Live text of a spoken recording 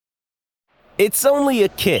It's only a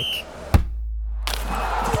kick,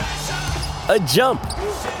 a jump,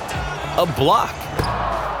 a block.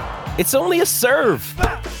 It's only a serve.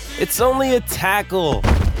 It's only a tackle,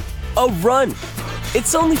 a run.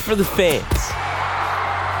 It's only for the fans.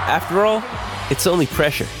 After all, it's only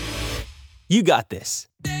pressure. You got this.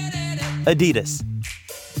 Adidas.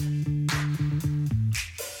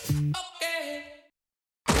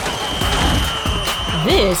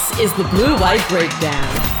 This is the Blue White Breakdown,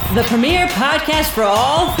 the premier podcast for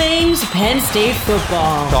all things Penn State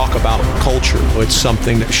football. Talk about culture. It's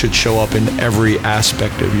something that should show up in every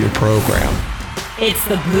aspect of your program. It's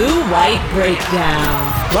the Blue White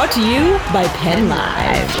Breakdown, brought to you by Penn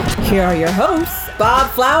Live. Here are your hosts, Bob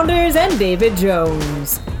Flounders and David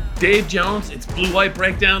Jones. Dave Jones, it's Blue White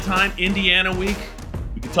Breakdown time, Indiana week.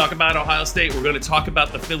 We can talk about Ohio State. We're going to talk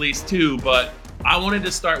about the Phillies too, but I wanted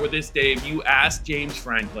to start with this, Dave. You asked James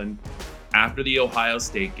Franklin after the Ohio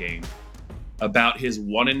State game about his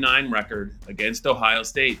 1-9 record against Ohio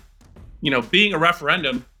State. You know, being a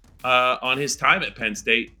referendum on his time at Penn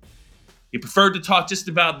State. He preferred to talk just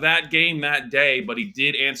about that game that day, but he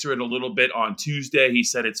did answer it a little bit on Tuesday. He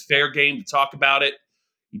said it's fair game to talk about it.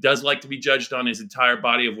 He does like to be judged on his entire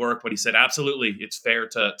body of work, but he said absolutely it's fair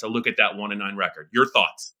to look at that 1-9 record. Your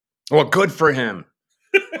thoughts? Well, good for him.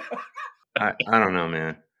 I don't know,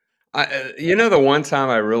 man. The one time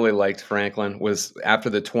I really liked Franklin was after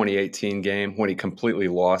the 2018 game when he completely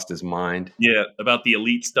lost his mind. Yeah, about the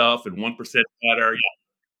elite stuff and 1% better. Yeah.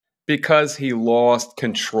 Because he lost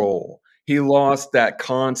control. He lost that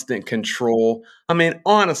constant control. I mean,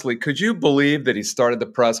 honestly, could you believe that he started the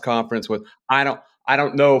press conference with, I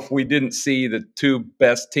don't know if we didn't see the two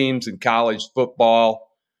best teams in college football.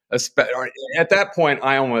 At that point,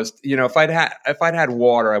 I almost, if I'd had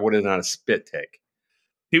water, I would have done a spit take.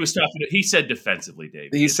 He was talking. He said defensively, Dave.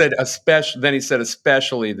 He said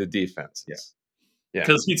especially the defense. Yeah.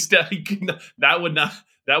 Because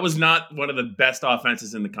that was not one of the best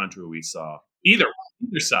offenses in the country we saw either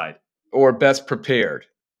side or best prepared.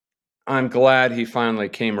 I'm glad he finally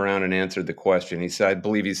came around and answered the question. I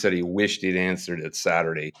believe he said he wished he'd answered it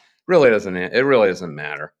Saturday. It really doesn't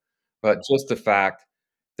matter. But just the fact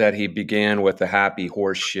that he began with the happy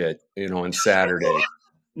horse shit, on Saturday.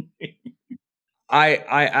 I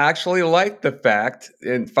actually liked the fact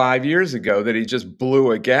 5 years ago that he just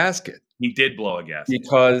blew a gasket. He did blow a gasket.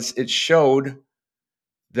 Because it showed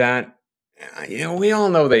that, we all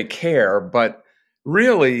know they care, but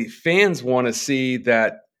really fans want to see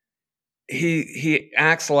that he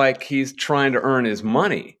acts like he's trying to earn his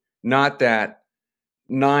money, not that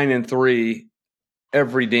 9-3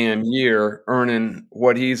 every damn year earning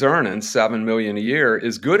what he's earning, $7 million a year,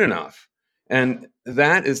 is good enough. And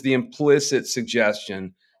that is the implicit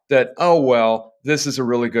suggestion that, oh, well, this is a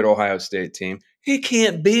really good Ohio State team. He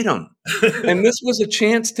can't beat them. And this was a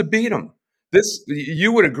chance to beat them.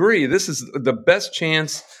 You would agree, this is the best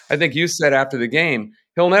chance. I think you said after the game,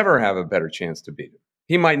 he'll never have a better chance to beat him.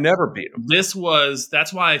 He might never beat him. That's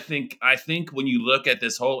why I think when you look at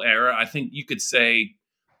this whole era, I think you could say,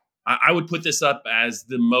 I would put this up as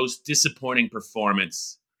the most disappointing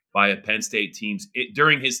performance by a Penn State team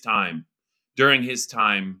during his time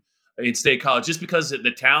in State College, just because of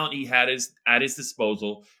the talent he had at his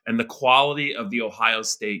disposal and the quality of the Ohio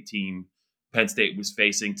State team Penn State was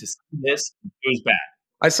facing. To see this, it was bad.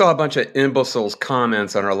 I saw a bunch of imbeciles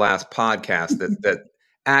comments on our last podcast that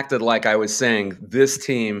acted like I was saying this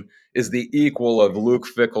team is the equal of Luke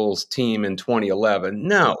Fickell's team in 2011.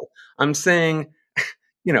 No, I'm saying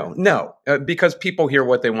no, because people hear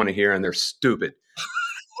what they want to hear and they're stupid.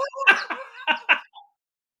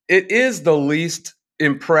 It is the least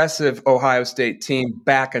impressive Ohio State team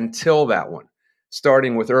back until that one,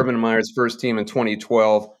 starting with Urban Meyer's first team in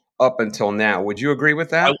 2012 up until now. Would you agree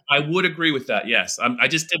with that? I would agree with that, yes. I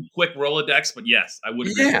just did a quick Rolodex, but yes, I would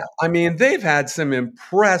agree with that. I mean, they've had some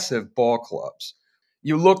impressive ball clubs.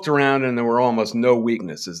 You looked around and there were almost no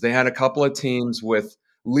weaknesses. They had a couple of teams with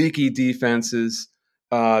leaky defenses.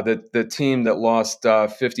 The team that lost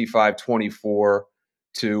 55-24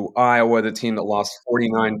 to Iowa, the team that lost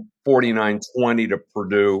 49-20 to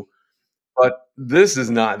Purdue. But this is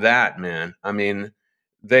not that, man. I mean,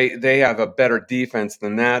 they have a better defense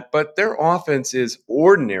than that, but their offense is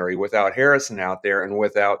ordinary without Harrison out there and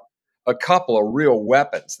without a couple of real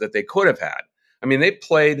weapons that they could have had. I mean, they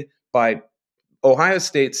played by Ohio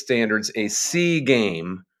State standards a C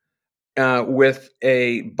game with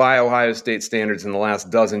by Ohio State standards in the last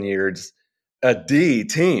dozen years, a D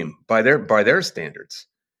team by their standards.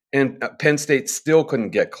 And Penn State still couldn't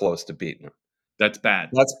get close to beating them. That's bad.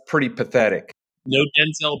 That's pretty pathetic. No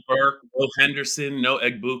Denzel Burke, no Henderson, no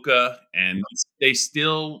Egbuka, and they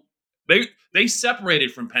still they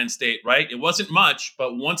separated from Penn State, right? It wasn't much,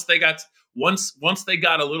 but once they got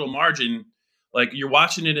a little margin, like you're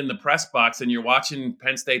watching it in the press box and you're watching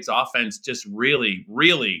Penn State's offense just really,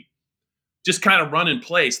 really just kind of run in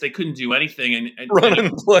place. They couldn't do anything, and Run it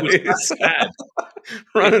in was kind place. of sad.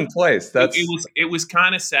 Run in place. It was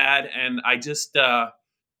kind of sad, and I just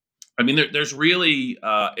I mean, there's really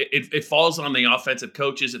it falls on the offensive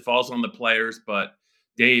coaches, it falls on the players, but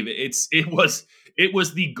Dave, it was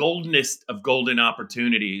the goldenest of golden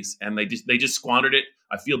opportunities, and they just squandered it.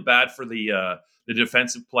 I feel bad for the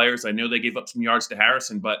defensive players. I know they gave up some yards to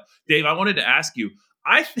Harrison, but Dave, I wanted to ask you.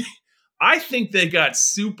 I think I think they got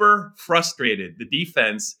super frustrated. The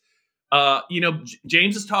defense.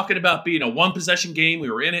 James is talking about being a one possession game.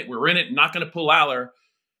 We were in it. Not going to pull Aller.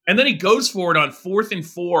 And then he goes for it on 4th and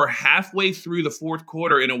 4 halfway through the fourth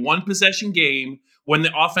quarter in a one possession game when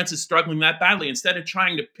the offense is struggling that badly instead of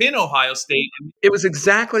trying to pin Ohio State. It was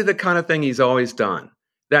exactly the kind of thing he's always done.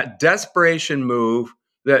 That desperation move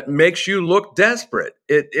that makes you look desperate.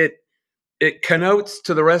 It connotes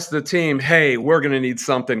to the rest of the team, hey, we're going to need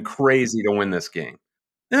something crazy to win this game.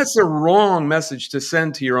 That's the wrong message to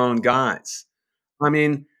send to your own guys. I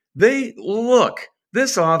mean,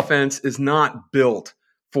 this offense is not built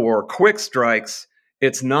for quick strikes.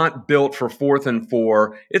 It's not built for 4th and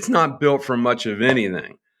 4. It's not built for much of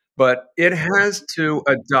anything. But it has to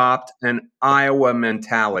adopt an Iowa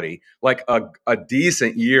mentality, like a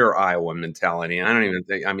decent year Iowa mentality. I don't even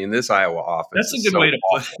think. I mean, this Iowa offense. That's a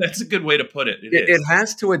good way to put it. It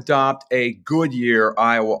has to adopt a good year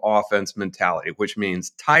Iowa offense mentality, which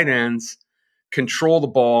means tight ends, control the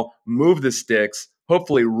ball, move the sticks,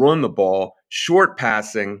 hopefully run the ball, short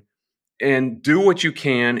passing, and do what you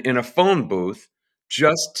can in a phone booth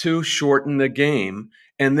just to shorten the game,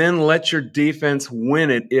 and then let your defense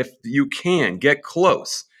win it if you can. Get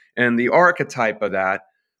close. And the archetype of that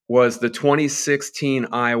was the 2016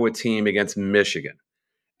 Iowa team against Michigan.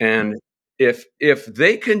 And if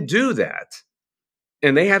they can do that,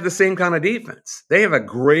 and they have the same kind of defense, they have a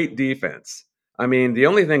great defense. I mean, the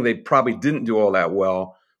only thing they probably didn't do all that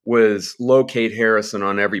well was locate Harrison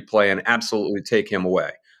on every play and absolutely take him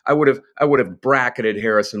away. I would have bracketed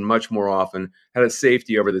Harrison much more often, had a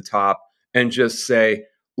safety over the top, and just say,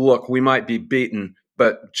 look, we might be beaten,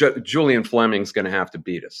 but Julian Fleming's going to have to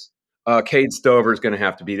beat us. Cade Stover's going to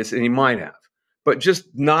have to beat us, and he might have. But just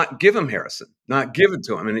not give him Harrison, not give it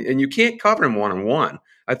to him. And you can't cover him one-on-one.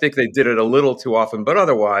 I think they did it a little too often. But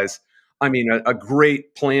otherwise, I mean, a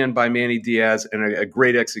great plan by Manny Diaz and a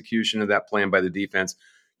great execution of that plan by the defense.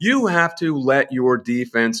 You have to let your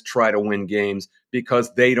defense try to win games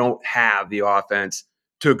because they don't have the offense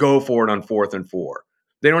to go for it on 4th and 4.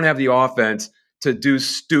 They don't have the offense to do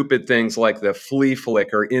stupid things like the flea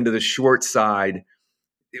flicker into the short side.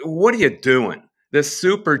 What are you doing? This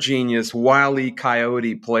super genius Wile E.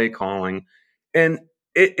 Coyote play calling. And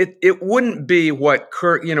it wouldn't be what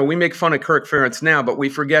Kirk, we make fun of Kirk Ferentz now, but we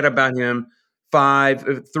forget about him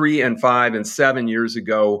 3 and 5 and 7 years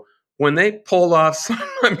ago when they pulled off some,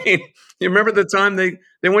 I mean, you remember the time they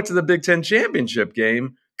went to the Big Ten championship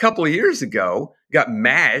game a couple of years ago, got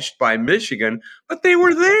mashed by Michigan, but they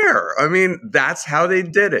were there. I mean, that's how they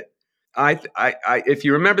did it. If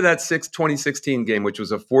you remember that 2016 game, which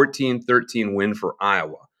was a 14-13 win for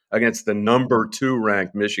Iowa against the number 2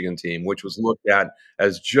 ranked Michigan team, which was looked at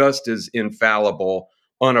as just as infallible,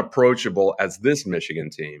 unapproachable as this Michigan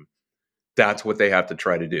team, that's what they have to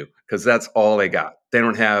try to do because that's all they got. They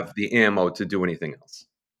don't have the ammo to do anything else.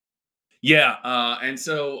 Yeah, and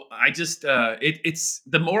so I just it's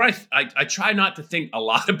the more I try not to think a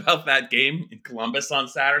lot about that game in Columbus on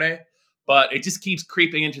Saturday, but it just keeps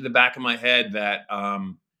creeping into the back of my head that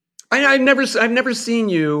I've never seen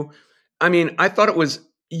you. I mean, I thought it was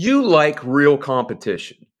you like real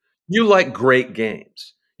competition. You like great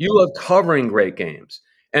games. You love covering great games.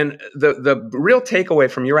 And the real takeaway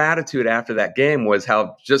from your attitude after that game was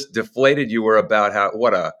how just deflated you were about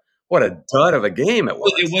what a dud of a game it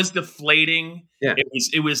was. It was deflating. Yeah.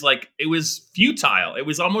 It was futile. It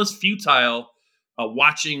was almost futile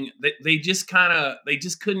watching. They just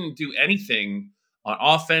couldn't do anything on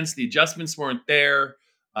offense. The adjustments weren't there.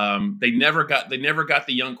 They never got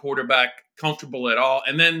the young quarterback comfortable at all.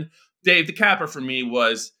 And then Dave, the capper for me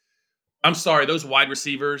was, I'm sorry, those wide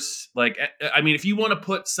receivers. Like, I mean, if you want to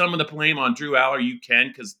put some of the blame on Drew Aller, you can,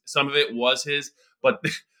 because some of it was his. But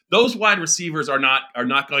those wide receivers are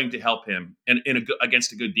not going to help him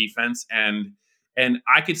against a good defense. And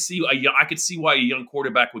I could see why a young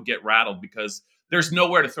quarterback would get rattled because there's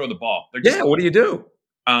nowhere to throw the ball. What do you do?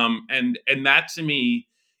 And that to me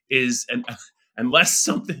is unless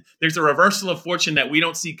there's a reversal of fortune that we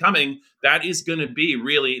don't see coming, that is going to be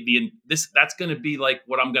really that's going to be like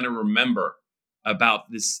what I'm going to remember about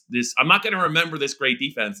this. I'm not going to remember this great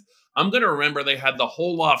defense. I'm going to remember they had the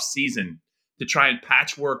whole off season to try and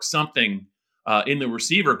patchwork something in the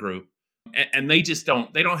receiver group, and they just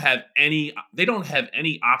don't. They don't have any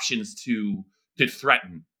options to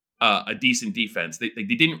threaten a decent defense. They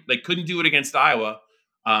didn't. They couldn't do it against Iowa,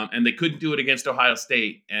 and they couldn't do it against Ohio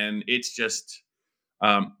State. And it's just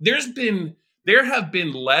there have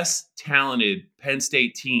been less talented Penn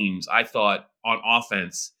State teams, I thought, on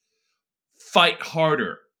offense fight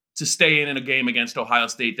harder to stay in a game against Ohio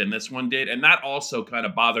State than this one did. And that also kind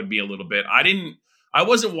of bothered me a little bit. I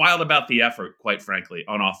wasn't wild about the effort, quite frankly,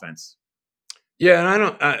 on offense.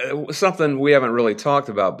 Yeah, and something we haven't really talked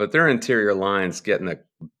about, but their interior line's getting the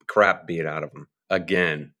crap beat out of them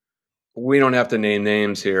again. We don't have to name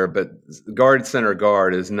names here, but center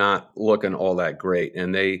guard is not looking all that great,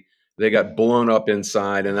 and they got blown up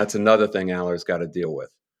inside, and that's another thing Aller's got to deal with.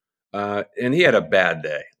 And he had a bad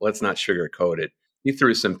day. Let's not sugarcoat it. He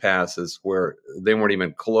threw some passes where they weren't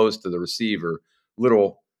even close to the receiver,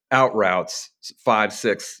 little out routes,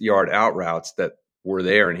 5-6 yard out routes that were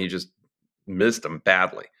there, and he just missed them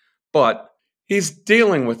badly. But he's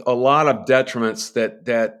dealing with a lot of detriments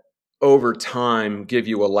that over time give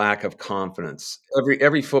you a lack of confidence.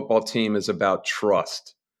 Every football team is about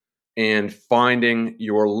trust and finding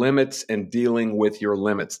your limits and dealing with your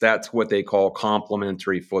limits. That's what they call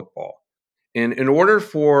complementary football. And in order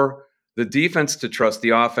for the defense to trust the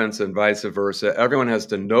offense and vice versa, everyone has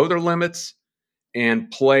to know their limits and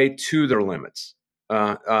play to their limits.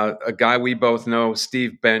 A guy we both know,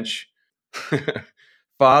 Steve Bench,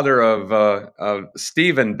 father of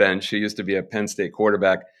Stephen Bench, who used to be a Penn State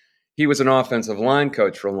quarterback. He was an offensive line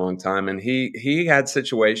coach for a long time, and he had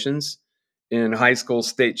situations in high school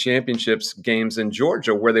state championships games in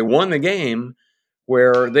Georgia where they won the game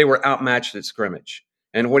where they were outmatched at scrimmage.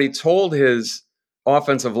 And what he told his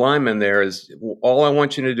offensive linemen there is, all I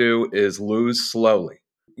want you to do is lose slowly.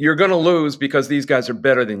 You're going to lose because these guys are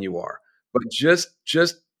better than you are, but just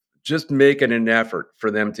make it an effort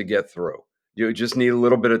for them to get through. You just need a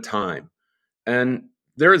little bit of time. And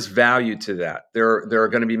there is value to that. There are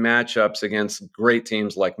going to be matchups against great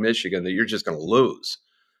teams like Michigan that you're just going to lose.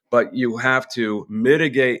 But you have to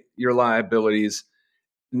mitigate your liabilities,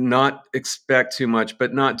 not expect too much,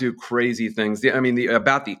 but not do crazy things.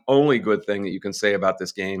 About the only good thing that you can say about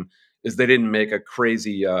this game is they didn't make a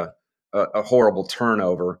crazy, a horrible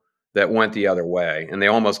turnover that went the other way. And they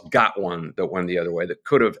almost got one that went the other way that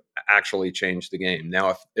could have actually changed the game.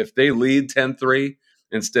 Now, if they lead 10-3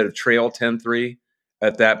 instead of trail 10-3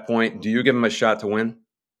 at that point, do you give them a shot to win?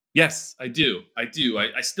 Yes, I do.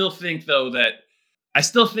 I still think though that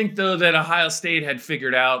Ohio State had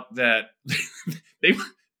figured out that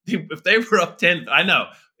if they were up 10, I know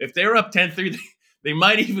if they were up 10-3, they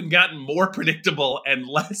might even gotten more predictable and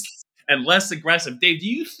less aggressive. Dave, do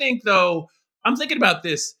you think though? I'm thinking about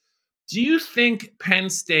this. Do you think Penn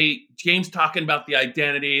State, James talking about the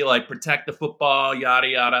identity, like protect the football, yada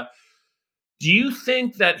yada? Do you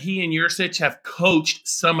think that he and Yurcich have coached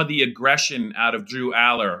some of the aggression out of Drew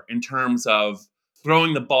Aller in terms of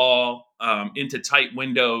throwing the ball into tight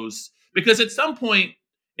windows? Because at some point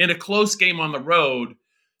in a close game on the road,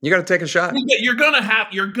 you got to take a shot. You're gonna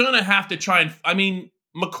have to try and. I mean,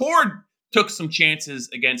 McCord took some chances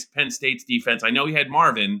against Penn State's defense. I know he had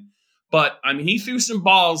Marvin, but I mean he threw some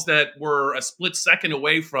balls that were a split second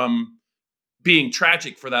away from being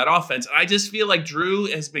tragic for that offense. And I just feel like Drew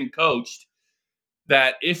has been coached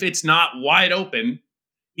that if it's not wide open,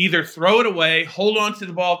 either throw it away, hold on to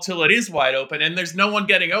the ball till it is wide open, and there's no one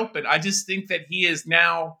getting open. I just think that he is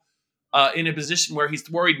now in a position where he's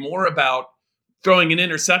worried more about throwing an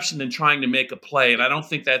interception than trying to make a play, and I don't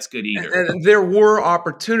think that's good either. And there were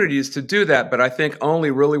opportunities to do that, but I think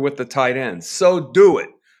only really with the tight ends. So do it.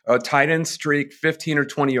 A tight end streak, 15 or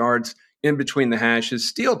 20 yards in between the hashes.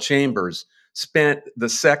 Steel Chambers spent the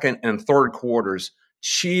second and third quarters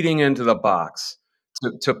cheating into the box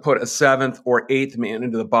to put a seventh or eighth man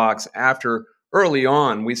into the box after early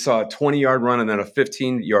on we saw a 20-yard run and then a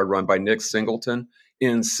 15-yard run by Nick Singleton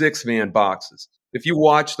in 6-man boxes. If you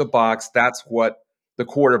watch the box, that's what the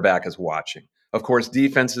quarterback is watching. Of course,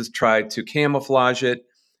 defenses try to camouflage it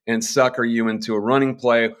and sucker you into a running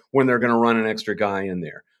play when they're going to run an extra guy in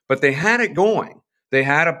there. But they had it going. They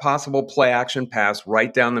had a possible play action pass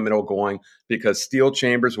right down the middle going because Steel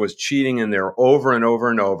Chambers was cheating in there over and over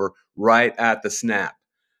and over right at the snap.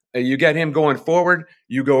 You get him going forward,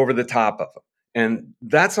 you go over the top of him. And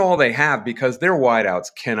that's all they have because their wideouts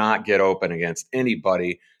cannot get open against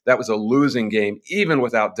anybody. That was a losing game, even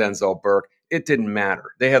without Denzel Burke. it didn't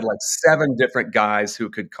matter. They had like 7 different guys who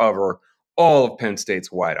could cover all of Penn State's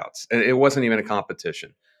wideouts. It wasn't even a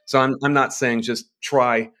competition. So I'm not saying just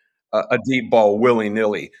try a deep ball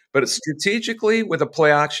willy-nilly, but strategically with a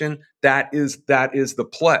play action, that is the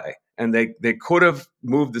play. And they could have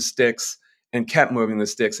moved the sticks and kept moving the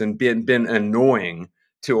sticks and been annoying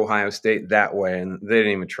to Ohio State that way, and they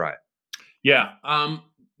didn't even try it. Yeah.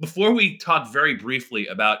 Before we talk very briefly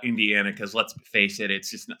about Indiana, because let's face it, it's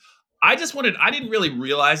just I didn't really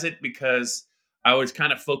realize it because I was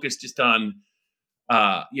kind of focused just on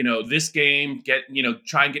this game,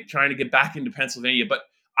 trying to get back into Pennsylvania. But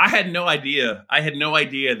I had no idea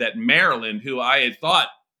that Maryland, who I had thought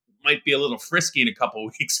might be a little frisky in a couple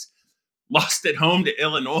of weeks, lost at home to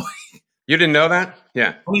Illinois. You didn't know that?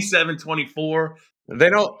 Yeah. 27-24.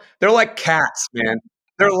 They're like cats, man.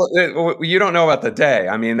 You don't know about the day.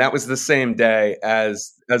 I mean, that was the same day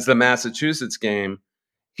as the Massachusetts game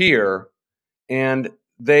here, and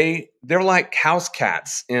they're like house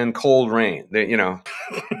cats in cold rain. They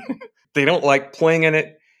they don't like playing in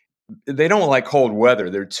it. They don't like cold weather.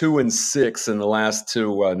 They're 2-6 in the last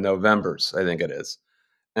 2 Novembers, I think it is,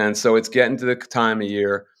 and so it's getting to the time of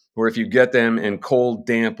year where if you get them in cold,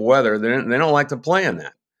 damp weather, they don't like to play in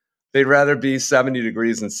that. They'd rather be 70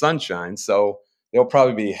 degrees and sunshine. So they'll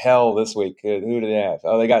probably be hell this week. Who do they have?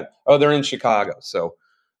 They're in Chicago. So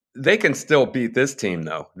they can still beat this team,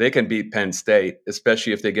 though. They can beat Penn State,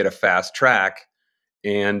 especially if they get a fast track.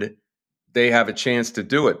 And they have a chance to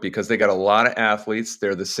do it because they got a lot of athletes.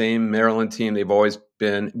 They're the same Maryland team they've always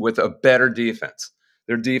been, with a better defense.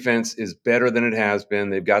 Their defense is better than it has been.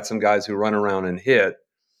 They've got some guys who run around and hit.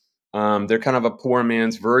 They're kind of a poor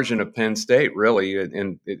man's version of Penn State, really,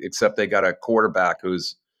 except they got a quarterback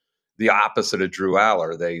who's the opposite of Drew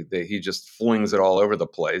Aller. He just flings it all over the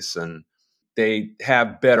place, and they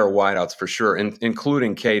have better wideouts for sure,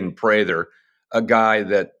 including Caden Prather, a guy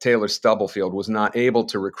that Taylor Stubblefield was not able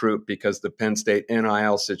to recruit because the Penn State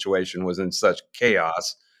NIL situation was in such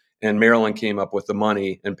chaos, and Maryland came up with the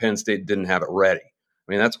money, and Penn State didn't have it ready. I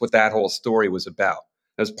mean, that's what that whole story was about.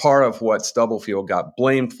 As part of what Stubblefield got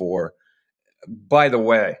blamed for. By the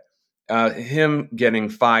way, him getting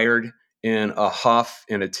fired in a huff,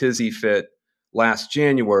 in a tizzy fit last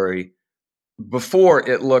January, before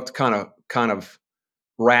it looked kind of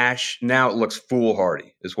rash. Now it looks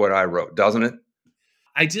foolhardy, is what I wrote, doesn't it?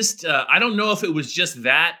 I just I don't know if it was just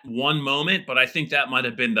that one moment, but I think that might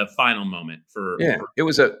have been the final moment for. Yeah, it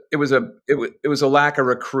was a lack of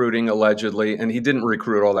recruiting allegedly, and he didn't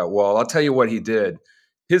recruit all that well. I'll tell you what he did.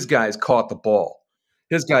 His guys caught the ball.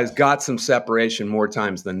 His guys got some separation more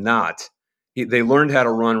times than not. They learned how to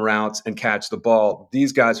run routes and catch the ball.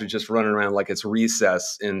 These guys are just running around like it's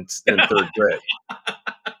recess in 3rd grade.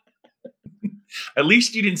 At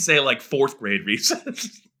least you didn't say like 4th grade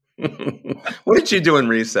recess. What did you do in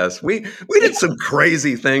recess? We did some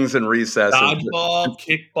crazy things in recess. Dodgeball,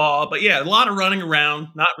 kickball, but yeah, a lot of running around.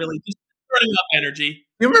 Not really, just running up energy.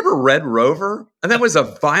 You remember Red Rover? And that was a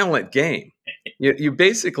violent game. You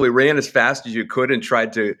basically ran as fast as you could and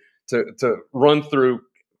tried to run through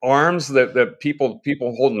arms that people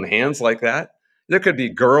holding hands like that. There could be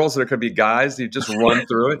girls, there could be guys. You just run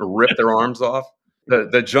through it and rip their arms off.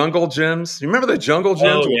 The jungle gyms. You remember the jungle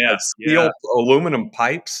gyms with like steel aluminum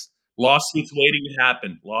pipes? Lawsuits waiting to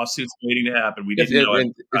happen. We didn't know it.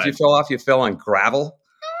 If you fell off, you fell on gravel.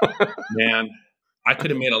 Man, I could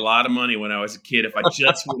have made a lot of money when I was a kid if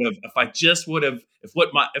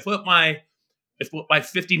what my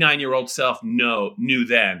 59-year-old self knew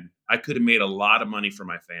then. I could have made a lot of money for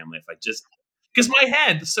my family if I just, because my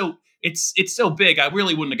head, it's so big, I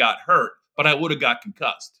really wouldn't have got hurt, but I would have got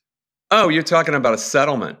concussed. Oh, you're talking about a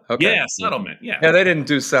settlement. Okay. Yeah, settlement. Yeah. Yeah, they didn't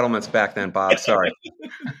do settlements back then, Bob. Sorry.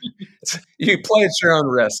 You play at your own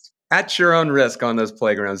risk. At your own risk on those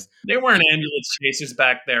playgrounds. There weren't ambulance chasers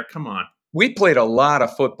back there. Come on. We played a lot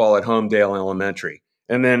of football at Homedale Elementary.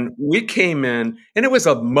 And then we came in, and it was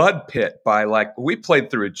a mud pit we played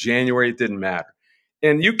through January. It didn't matter.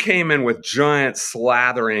 And you came in with giant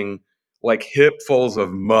slathering, hipfuls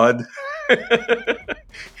of mud.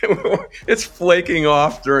 It's flaking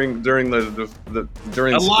off during school.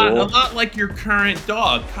 A lot like your current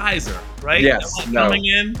dog, Kaiser, right? Yes. Coming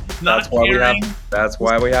in, not That's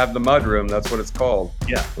why we have the mud room. That's what it's called.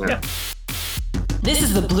 Yeah. This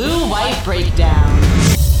is the Blue-White Breakdown.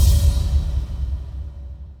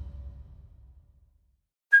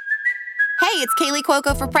 Hey, it's Kaylee Haley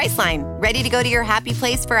Cuoco for Priceline. Ready to go to your happy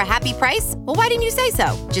place for a happy price? Well, why didn't you say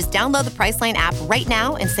so? Just download the Priceline app right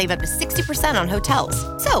now and save up to 60% on hotels.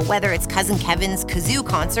 So whether it's Cousin Kevin's Kazoo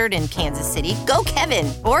Concert in Kansas City, go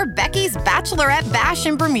Kevin, or Becky's Bachelorette Bash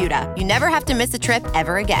in Bermuda, you never have to miss a trip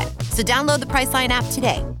ever again. So download the Priceline app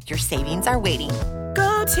today. Your savings are waiting.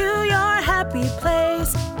 Go to your happy place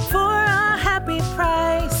for a happy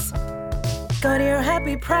price. Go to your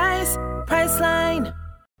happy price, Priceline.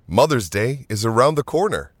 Mother's Day is around the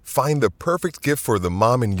corner. Find the perfect gift for the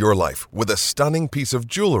mom in your life with a stunning piece of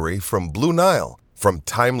jewelry from Blue Nile. From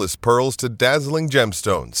timeless pearls to dazzling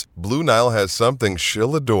gemstones, Blue Nile has something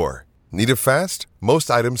she'll adore. Need it fast?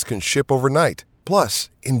 Most items can ship overnight. Plus,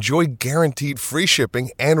 enjoy guaranteed free shipping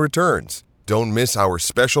and returns. Don't miss our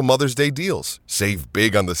special Mother's Day deals. Save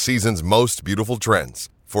big on the season's most beautiful trends.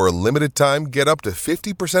 For a limited time, get up to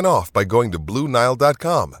 50% off by going to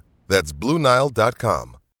BlueNile.com. That's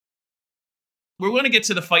BlueNile.com. We're going to get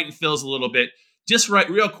to the fight and fills a little bit. Just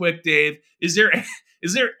real quick, Dave. Is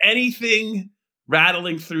there anything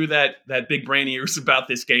rattling through that big brain of yours about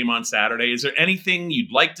this game on Saturday? Is there anything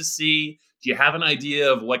you'd like to see? Do you have an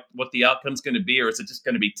idea of what the outcome's going to be, or is it just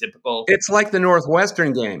going to be typical? It's like the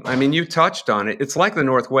Northwestern game. I mean, you touched on it. It's like the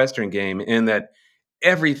Northwestern game in that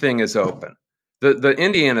everything is open. The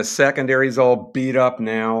Indiana secondary is all beat up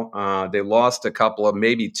now. They lost a couple of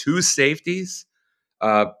maybe two safeties.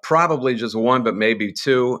 Probably just one, but maybe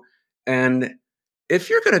two. And if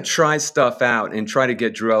you're going to try stuff out and try to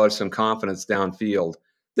get Drew Eller some confidence downfield,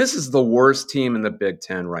 this is the worst team in the Big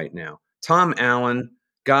Ten right now. Tom Allen,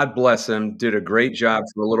 God bless him, did a great job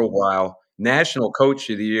for a little while. National Coach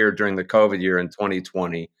of the Year during the COVID year in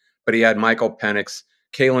 2020. But he had Michael Penix.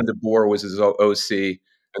 Kalen DeBoer was his OC.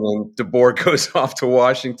 And then DeBoer goes off to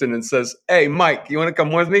Washington and says, "Hey, Mike, you want to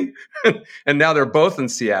come with me?" And now they're both in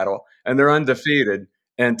Seattle, and they're undefeated.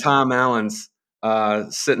 And Tom Allen's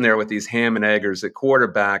sitting there with these ham and eggers at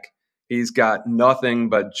quarterback. He's got nothing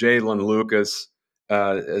but Jalen Lucas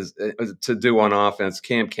to do on offense,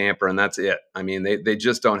 Cam Camper, and that's it. I mean, they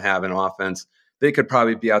just don't have an offense. They could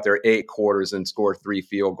probably be out there 8 quarters and score 3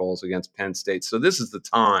 field goals against Penn State. So this is the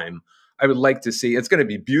time I would like to see. It's going to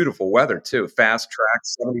be beautiful weather too. Fast track,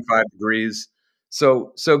 75 degrees.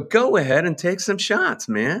 So go ahead and take some shots,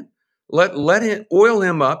 man. Let it oil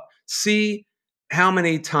him up. See how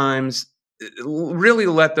many times, really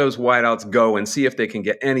let those wideouts go and see if they can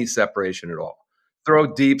get any separation at all.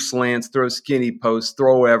 Throw deep slants, throw skinny posts,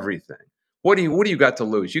 throw everything. What do you got to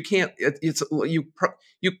lose? You can't.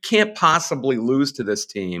 You can't possibly lose to this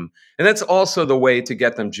team, and that's also the way to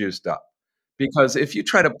get them juiced up. Because if you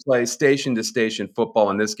try to play station-to-station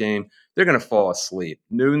football in this game, they're going to fall asleep.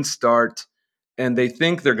 Noon start, and they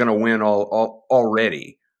think they're going to win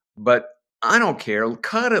already. But I don't care.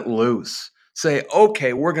 Cut it loose. Say,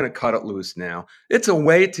 okay, we're going to cut it loose now. It's a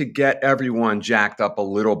way to get everyone jacked up a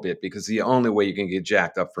little bit, because the only way you can get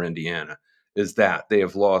jacked up for Indiana is that they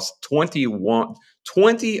have lost 20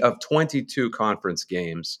 of 22 conference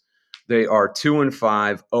games. They are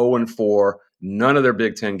 2-5, 0-4. None of their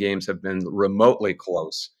Big Ten games have been remotely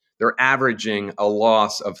close. They're averaging a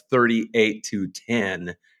loss of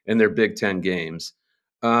 38-10 in their Big Ten games.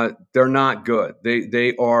 They're not good.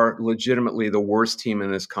 They are legitimately the worst team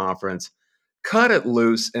in this conference. Cut it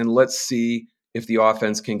loose and let's see if the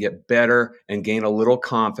offense can get better and gain a little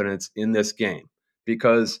confidence in this game.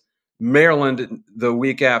 Because Maryland, the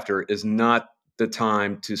week after, is not the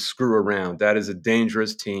time to screw around. That is a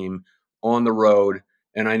dangerous team on the road.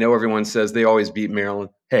 And I know everyone says they always beat Maryland.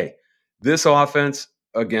 Hey, this offense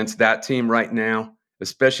against that team right now,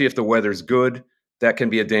 especially if the weather's good, that can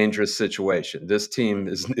be a dangerous situation. This team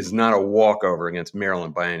is not a walkover against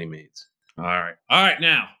Maryland by any means. All right.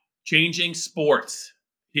 Now, changing sports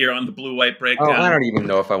here on the Blue White Breakdown. Oh, I don't even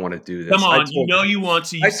know if I want to do this. Come on, you want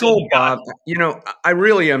to. I told Bob, I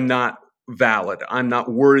really am not valid. I'm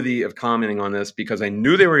not worthy of commenting on this because I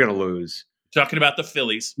knew they were going to lose. Talking about the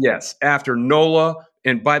Phillies. Yes, after Nola.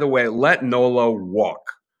 And by the way, let Nola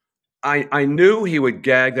walk. I knew he would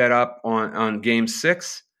gag that up on Game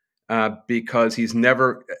 6 because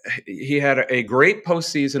he had a great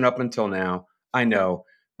postseason up until now. I know.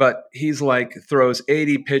 But he's throws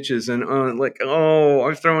 80 pitches and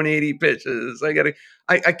I'm throwing 80 pitches.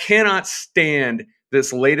 I cannot stand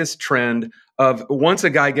this latest trend of once a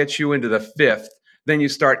guy gets you into the 5th, then you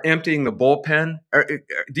start emptying the bullpen.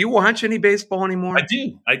 Do you watch any baseball anymore?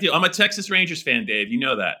 I do. I'm a Texas Rangers fan, Dave. You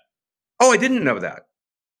know that. Oh, I didn't know that.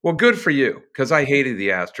 Well, good for you, because I hated the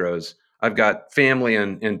Astros. I've got family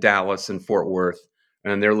in Dallas and Fort Worth,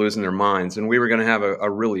 and they're losing their minds. And we were going to have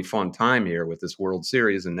a really fun time here with this World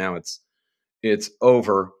Series, and now it's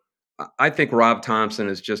over. I think Rob Thompson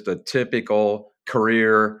is just a typical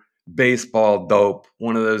career baseball dope,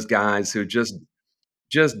 one of those guys who just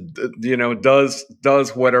does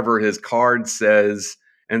whatever his card says,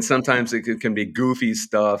 and sometimes it can be goofy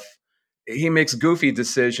stuff. He makes goofy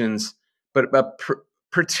decisions, but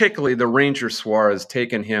particularly the Ranger Suarez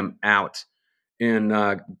taking him out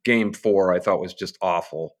in Game 4, I thought was just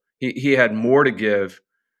awful. He had more to give,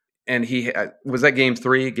 and was that Game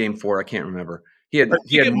 3, Game 4? I can't remember. He had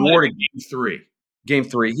more to Game 3. Game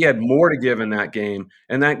 3. He had more to give in that game,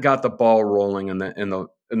 and that got the ball rolling in the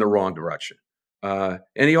wrong direction. And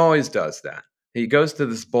he always does that. He goes to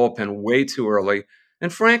this bullpen way too early,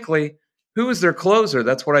 and frankly, who is their closer?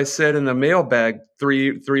 That's what I said in the mailbag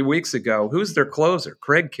three weeks ago. Who's their closer?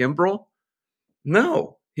 Craig Kimbrell?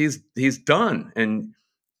 No, he's done. And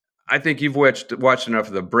I think you've watched enough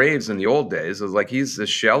of the Braves in the old days. It was like he's the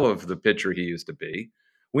shell of the pitcher he used to be.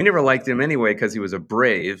 We never liked him anyway because he was a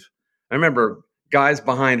Brave. I remember guys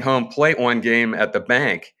behind home plate one game at the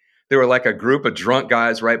bank. They were like a group of drunk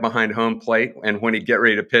guys right behind home plate, and when he'd get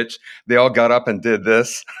ready to pitch, they all got up and did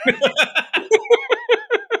this.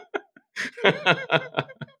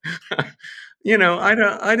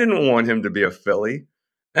 I didn't want him to be a Philly.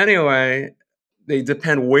 Anyway, they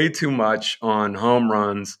depend way too much on home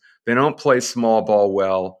runs. They don't play small ball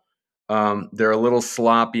well. They're a little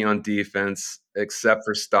sloppy on defense, except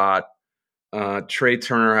for Stott. Trey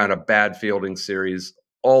Turner had a bad fielding series.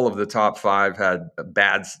 All of the top 5 had a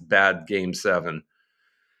bad Game 7.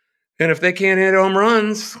 And if they can't hit home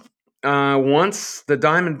runs, once the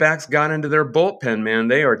Diamondbacks got into their bullpen, man,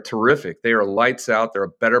 they are terrific. They are lights out. They're a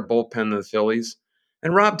better bullpen than the Phillies.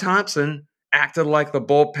 And Rob Thompson acted like the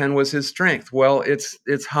bullpen was his strength. Well,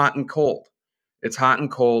 it's hot and cold. It's hot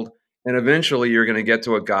and cold. And eventually you're going to get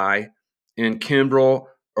to a guy in Kimbrell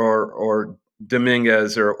or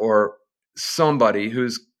Dominguez or somebody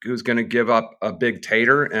who's going to give up a big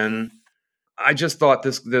tater. And I just thought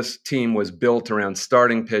this team was built around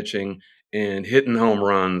starting pitching and hitting home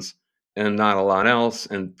runs and not a lot else,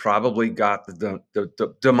 and probably got the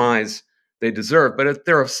demise they deserve. But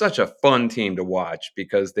they're such a fun team to watch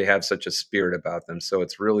because they have such a spirit about them. So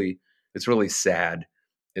it's really sad.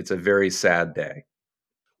 It's a very sad day.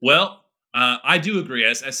 Well, I do agree.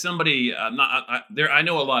 As somebody, I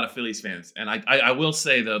know a lot of Phillies fans, and I will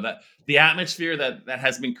say though that the atmosphere that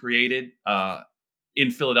has been created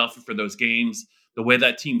in Philadelphia for those games, the way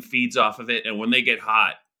that team feeds off of it, and when they do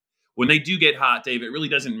get hot, Dave, it really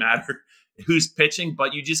doesn't matter who's pitching,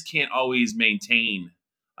 but you just can't always maintain,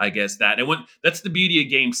 I guess, that. And that's the beauty of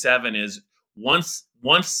Game 7 is once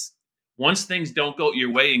things don't go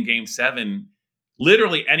your way in Game 7.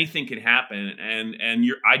 Literally anything can happen, and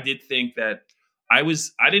I did think that I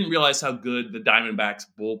didn't realize how good the Diamondbacks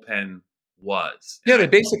bullpen was. Yeah, they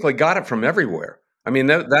basically got it from everywhere. I mean,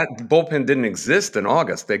 that bullpen didn't exist in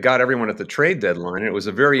August. They got everyone at the trade deadline. And it was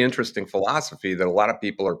a very interesting philosophy that a lot of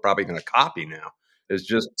people are probably going to copy now. Is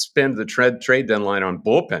just spend the trade deadline on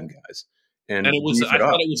bullpen guys. And I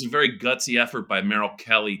thought it was a very gutsy effort by Merrill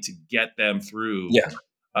Kelly to get them through.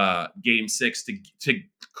 Game 6 to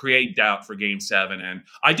create doubt for Game 7. And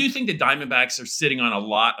I do think the Diamondbacks are sitting on a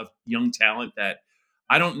lot of young talent that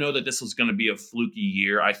I don't know that this was going to be a fluky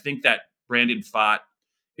year. I think that Brandon Pfaadt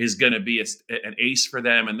is going to be an ace for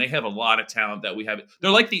them, and they have a lot of talent that we have. They're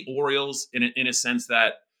like the Orioles in a sense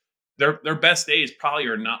that their best days probably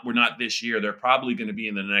were not this year. They're probably going to be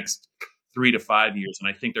in the next 3 to 5 years, and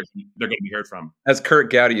I think they're going to be heard from. As Kurt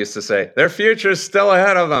Gowdy used to say, their future's still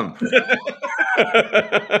ahead of them.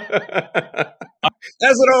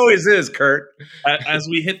 As it always is, Kurt. As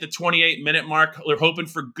we hit the 28-minute mark, we're hoping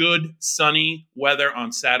for good, sunny weather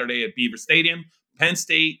on Saturday at Beaver Stadium. Penn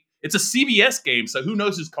State, it's a CBS game, so who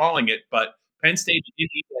knows who's calling it, but Penn State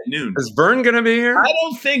at noon. Is Vern going to be here?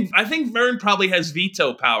 I think Vern probably has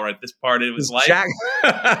veto power at this part of his life.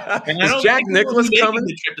 Is Jack Nicklaus coming?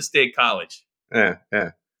 The trip to State College. Yeah.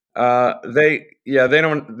 They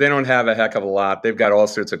don't have a heck of a lot. They've got all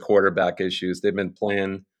sorts of quarterback issues. They've been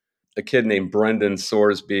playing a kid named Brendan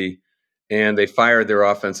Sorsby, and they fired their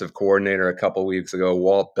offensive coordinator a couple weeks ago,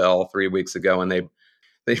 Walt Bell, 3 weeks ago, and they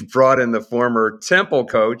brought in the former Temple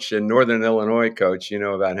coach and Northern Illinois coach. You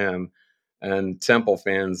know about him. And Temple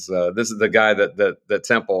fans, this is the guy that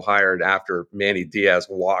Temple hired after Manny Diaz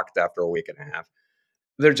walked after a week and a half.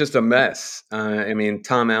 They're just a mess. I mean,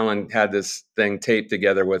 Tom Allen had this thing taped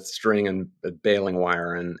together with string and baling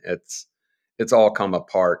wire, and it's all come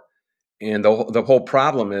apart. And the whole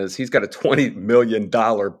problem is he's got a $20 million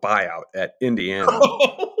buyout at Indiana.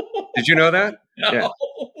 Did you know that? No. Yeah.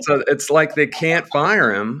 So it's like they can't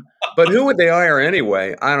fire him. But who would they hire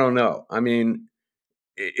anyway? I don't know. I mean,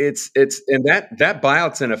 it's and that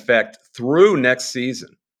buyout's in effect through next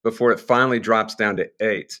season. before it finally drops down to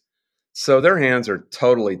 8. So their hands are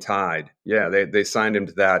totally tied. Yeah, they signed him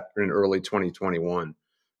to that in early 2021.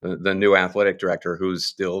 The new athletic director who's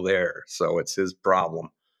still there. So it's his problem.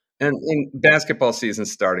 And basketball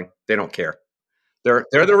season's starting. They don't care. They're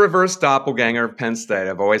the reverse doppelganger of Penn State.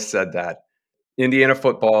 I've always said that. Indiana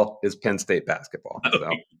football is Penn State basketball. So.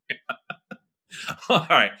 All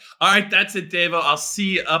right. That's it, Davo. I'll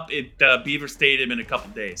see you up at Beaver Stadium in a couple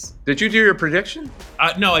days. Did you do your prediction?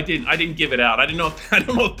 No, I didn't. I didn't give it out. I don't know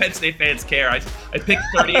if Penn State fans care. I picked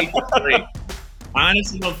 38-3. I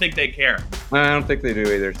honestly don't think they care. I don't think they do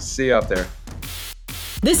either. See you up there.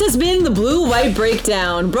 This has been the Blue White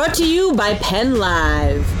Breakdown, brought to you by Penn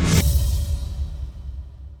Live.